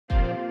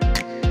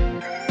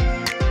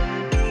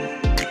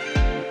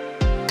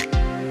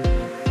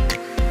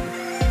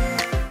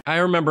I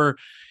remember,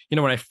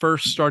 when I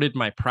first started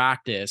my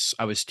practice,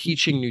 I was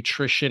teaching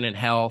nutrition and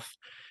health,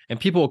 and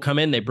people will come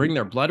in, they bring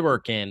their blood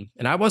work in,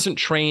 and I wasn't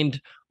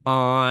trained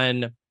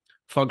on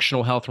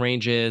functional health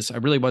ranges. I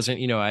really wasn't,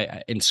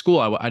 in school,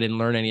 I didn't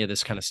learn any of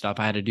this kind of stuff.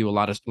 I had to do a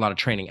lot of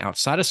training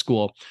outside of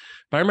school.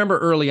 But I remember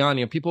early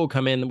on, people would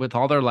come in with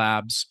all their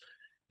labs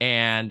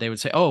and they would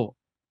say, oh,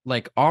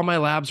 like all my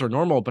labs are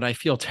normal, but I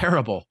feel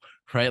terrible,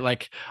 right?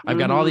 Like I've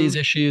got all these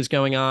Mm-hmm. issues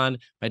going on.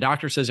 My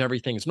doctor says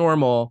everything's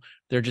normal.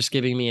 They're just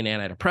giving me an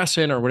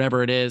antidepressant or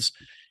whatever it is.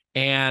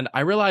 And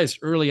I realized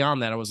early on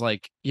that I was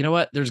like, you know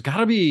what? There's got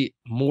to be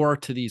more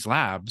to these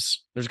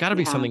labs. There's got to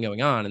be Yeah. something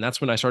going on. And that's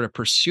when I started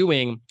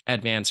pursuing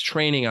advanced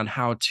training on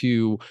how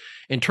to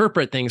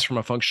interpret things from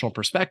a functional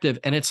perspective.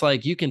 And it's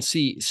like you can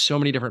see so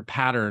many different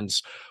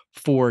patterns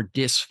for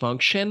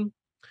dysfunction.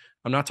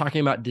 I'm not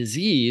talking about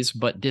disease,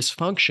 but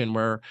dysfunction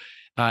where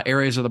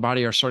areas of the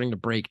body are starting to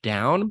break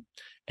down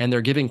and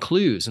they're giving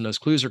clues. And those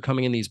clues are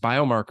coming in these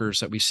biomarkers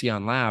that we see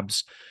on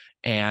labs.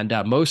 And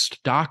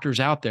most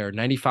doctors out there,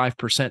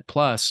 95%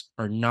 plus,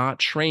 are not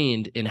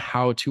trained in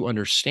how to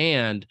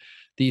understand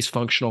these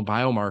functional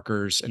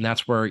biomarkers. And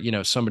that's where,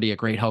 somebody, a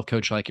great health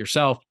coach like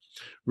yourself,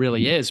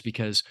 really is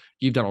because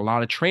you've done a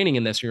lot of training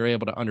in this. And you're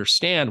able to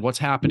understand what's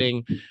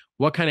happening,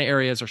 what kind of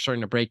areas are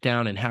starting to break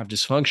down and have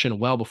dysfunction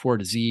well before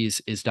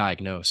disease is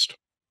diagnosed.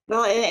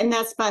 Well, and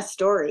that's my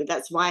story.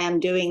 That's why I'm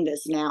doing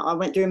this now. I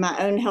went through my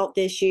own health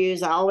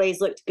issues. I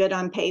always looked good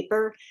on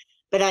paper,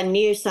 but I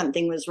knew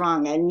something was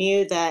wrong. I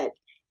knew that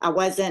I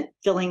wasn't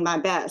feeling my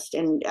best.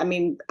 And I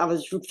mean, I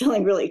was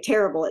feeling really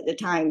terrible at the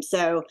time.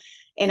 So,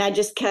 and I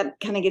just kept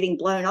kind of getting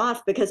blown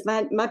off because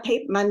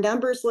my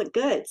numbers look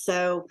good.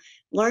 So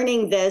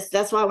learning this,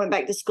 that's why I went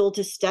back to school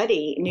to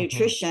study Mhm.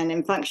 nutrition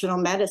and functional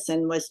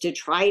medicine, was to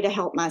try to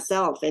help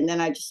myself. And then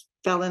I just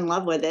fell in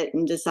love with it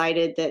and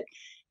decided that,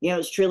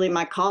 it's truly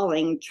my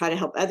calling, try to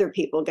help other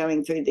people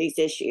going through these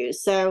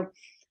issues. So,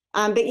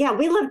 but yeah,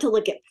 we love to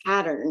look at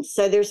patterns.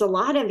 So there's a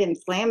lot of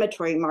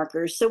inflammatory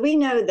markers. So we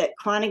know that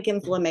chronic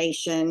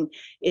inflammation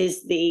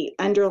is the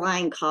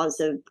underlying cause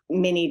of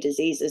many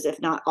diseases,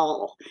 if not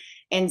all.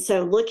 And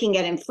so looking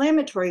at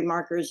inflammatory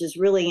markers is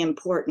really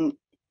important.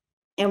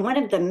 And one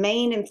of the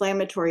main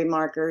inflammatory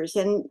markers,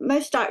 and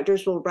most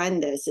doctors will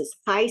run this, is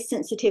high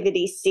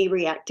sensitivity C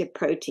reactive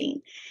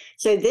protein.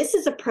 So, this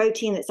is a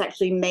protein that's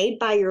actually made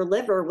by your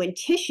liver when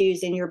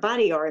tissues in your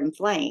body are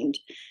inflamed.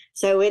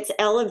 So, it's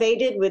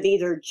elevated with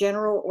either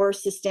general or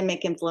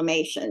systemic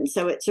inflammation.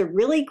 So, it's a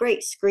really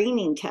great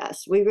screening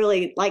test. We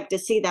really like to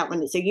see that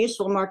one. It's a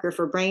useful marker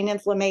for brain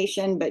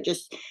inflammation, but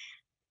just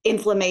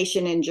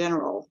inflammation in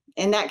general.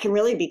 And that can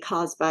really be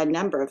caused by a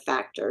number of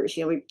factors.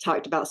 We've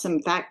talked about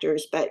some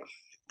factors, but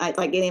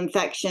like in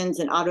infections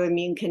and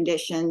autoimmune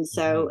conditions.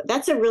 So Mhm.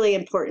 that's a really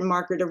important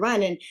marker to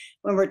run. And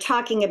when we're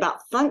talking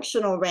about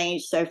functional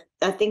range, so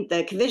I think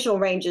the conventional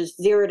range is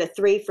 0 to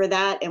 3 for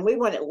that, and we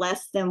want it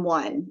less than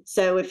 1.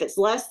 So if it's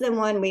less than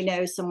 1, we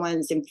know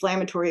someone's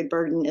inflammatory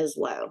burden is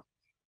low.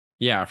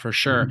 Yeah, for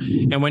sure.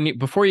 And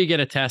before you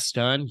get a test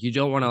done, you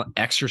don't want to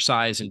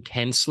exercise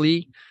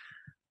intensely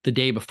the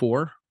day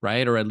before,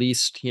 right? Or at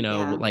least,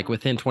 Yeah. like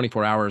within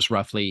 24 hours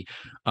roughly,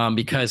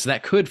 because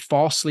that could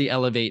falsely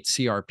elevate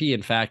CRP.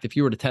 In fact, if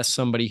you were to test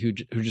somebody who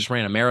just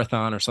ran a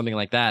marathon or something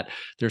like that,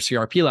 their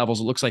CRP levels,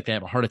 it looks like they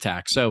have a heart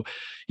attack. So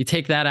you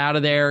take that out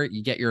of there,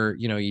 you get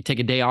you take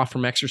a day off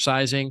from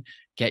exercising,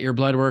 get your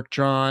blood work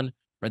drawn,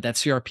 right? That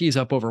CRP is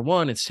up over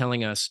 1. It's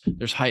telling us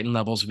there's heightened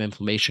levels of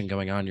inflammation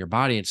going on in your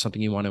body. It's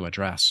something you want to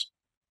address.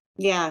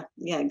 Yeah,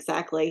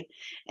 exactly.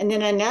 And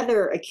then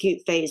another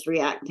acute phase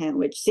reactant,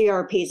 which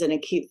CRP is an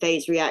acute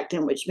phase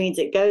reactant, which means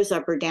it goes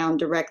up or down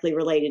directly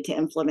related to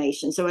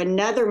inflammation. So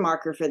another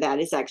marker for that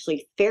is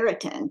actually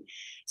ferritin.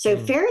 So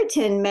Mm.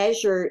 ferritin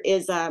measure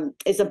is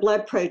a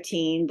blood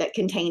protein that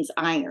contains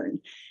iron.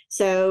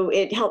 So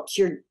it helps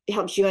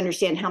you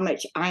understand how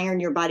much iron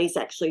your body's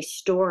actually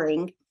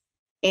storing.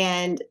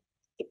 And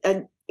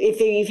if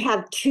you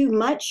have too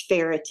much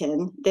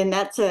ferritin, then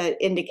that's an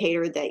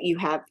indicator that you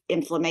have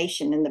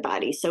inflammation in the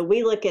body. So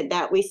we look at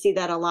that. We see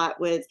that a lot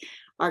with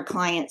our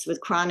clients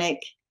with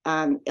chronic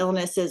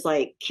illnesses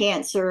like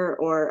cancer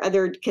or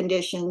other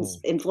conditions,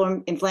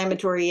 Mm.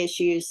 inflammatory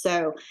issues.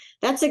 So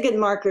that's a good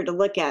marker to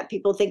look at.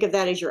 People think of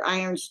that as your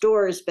iron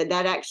stores, but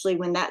that actually,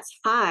 when that's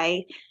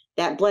high,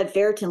 that blood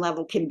ferritin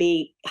level can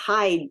be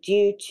high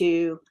due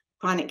to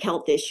chronic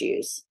health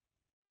issues.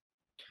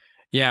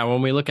 Yeah,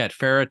 when we look at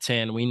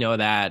ferritin, we know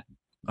that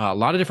a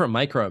lot of different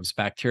microbes,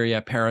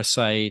 bacteria,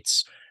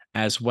 parasites,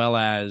 as well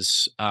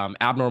as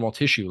abnormal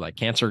tissue like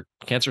cancer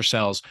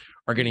cells,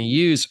 are going to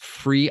use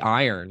free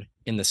iron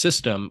in the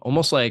system,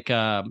 almost like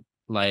it's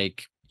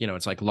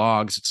like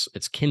logs.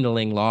 It's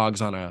kindling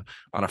logs on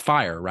a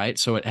fire, right?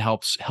 So it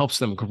helps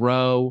them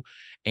grow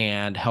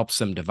and helps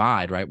them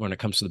divide, right? When it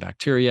comes to the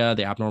bacteria,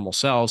 the abnormal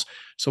cells.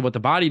 So what the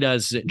body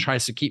does is it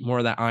tries to keep more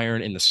of that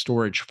iron in the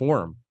storage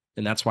form,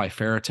 and that's why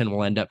ferritin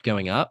will end up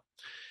going up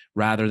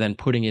rather than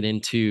putting it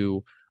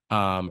into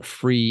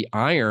free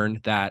iron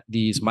that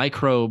these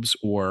microbes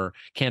or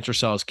cancer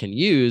cells can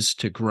use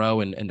to grow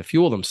and to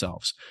fuel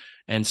themselves.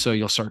 And so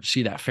you'll start to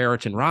see that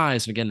ferritin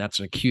rise. And again, that's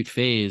an acute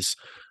phase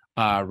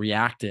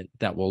reactant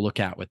that we'll look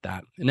at with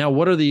that. And now,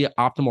 what are the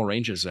optimal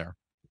ranges there?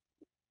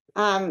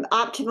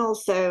 Optimal,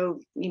 so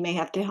you may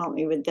have to help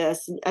me with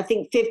this. I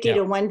think 50 Yeah.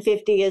 to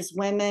 150 is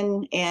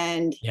women,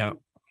 and Yeah.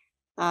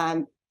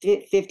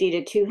 50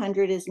 to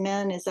 200 is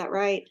men. Is that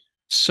right?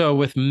 So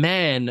with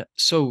men,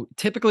 so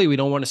typically we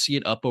don't want to see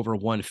it up over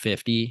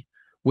 150.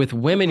 With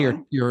women, Okay.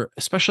 you're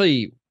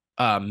especially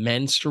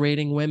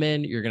menstruating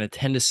women, you're going to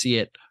tend to see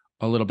it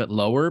a little bit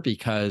lower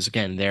because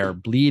again, they're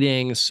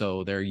bleeding,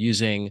 so they're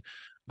using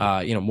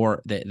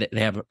more they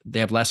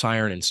have less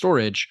iron in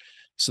storage.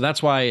 So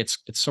that's why it's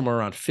somewhere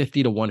around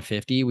 50 to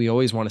 150. We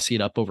always want to see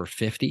it up over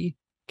 50.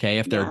 Okay.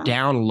 If they're Yeah.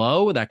 down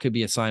low, that could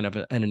be a sign of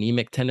an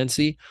anemic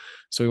tendency.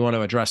 So we want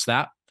to address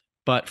that.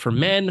 But for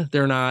men,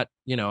 they're not,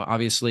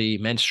 obviously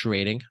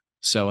menstruating.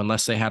 So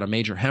unless they had a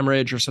major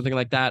hemorrhage or something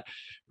like that,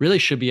 really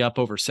should be up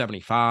over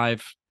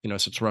 75. So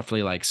it's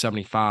roughly like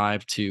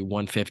 75 to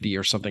 150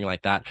 or something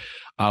like that.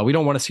 We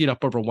don't want to see it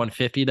up over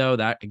 150 though.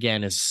 That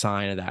again is a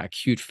sign of that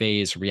acute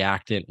phase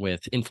reactant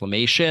with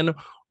inflammation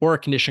or a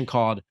condition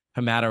called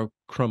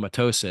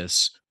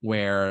hematochromatosis,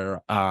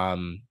 where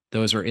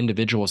those are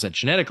individuals that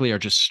genetically are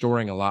just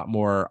storing a lot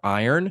more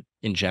iron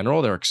in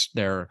general.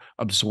 They're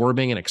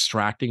absorbing and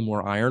extracting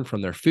more iron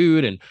from their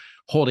food and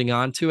holding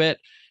on to it,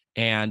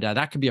 and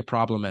that could be a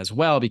problem as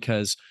well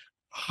because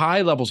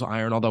high levels of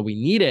iron, although we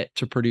need it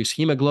to produce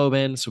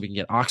hemoglobin so we can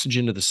get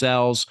oxygen to the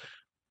cells,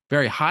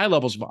 very high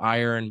levels of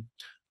iron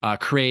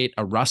create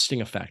a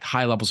rusting effect,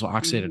 high levels of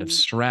oxidative Mhm.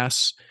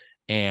 stress.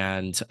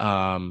 And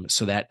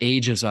so that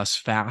ages us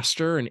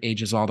faster and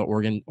ages all the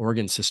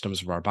organ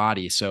systems of our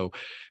body. So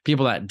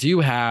people that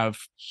do have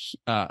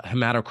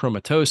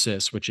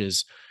hematochromatosis, which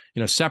is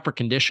separate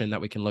condition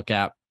that we can look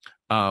at,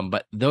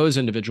 but those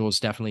individuals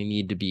definitely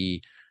need to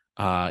be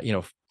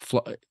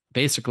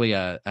basically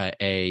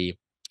a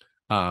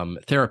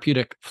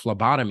therapeutic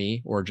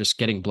phlebotomy or just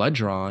getting blood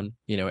drawn,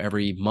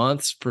 every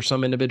month for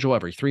some individual,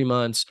 every 3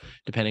 months,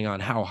 depending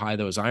on how high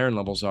those iron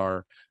levels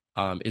are,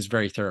 is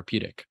very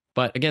therapeutic.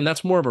 But again,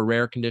 that's more of a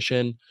rare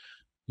condition.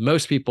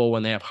 Most people,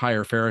 when they have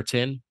higher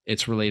ferritin,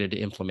 it's related to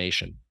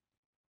inflammation.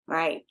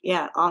 Right.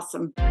 Yeah.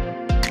 Awesome.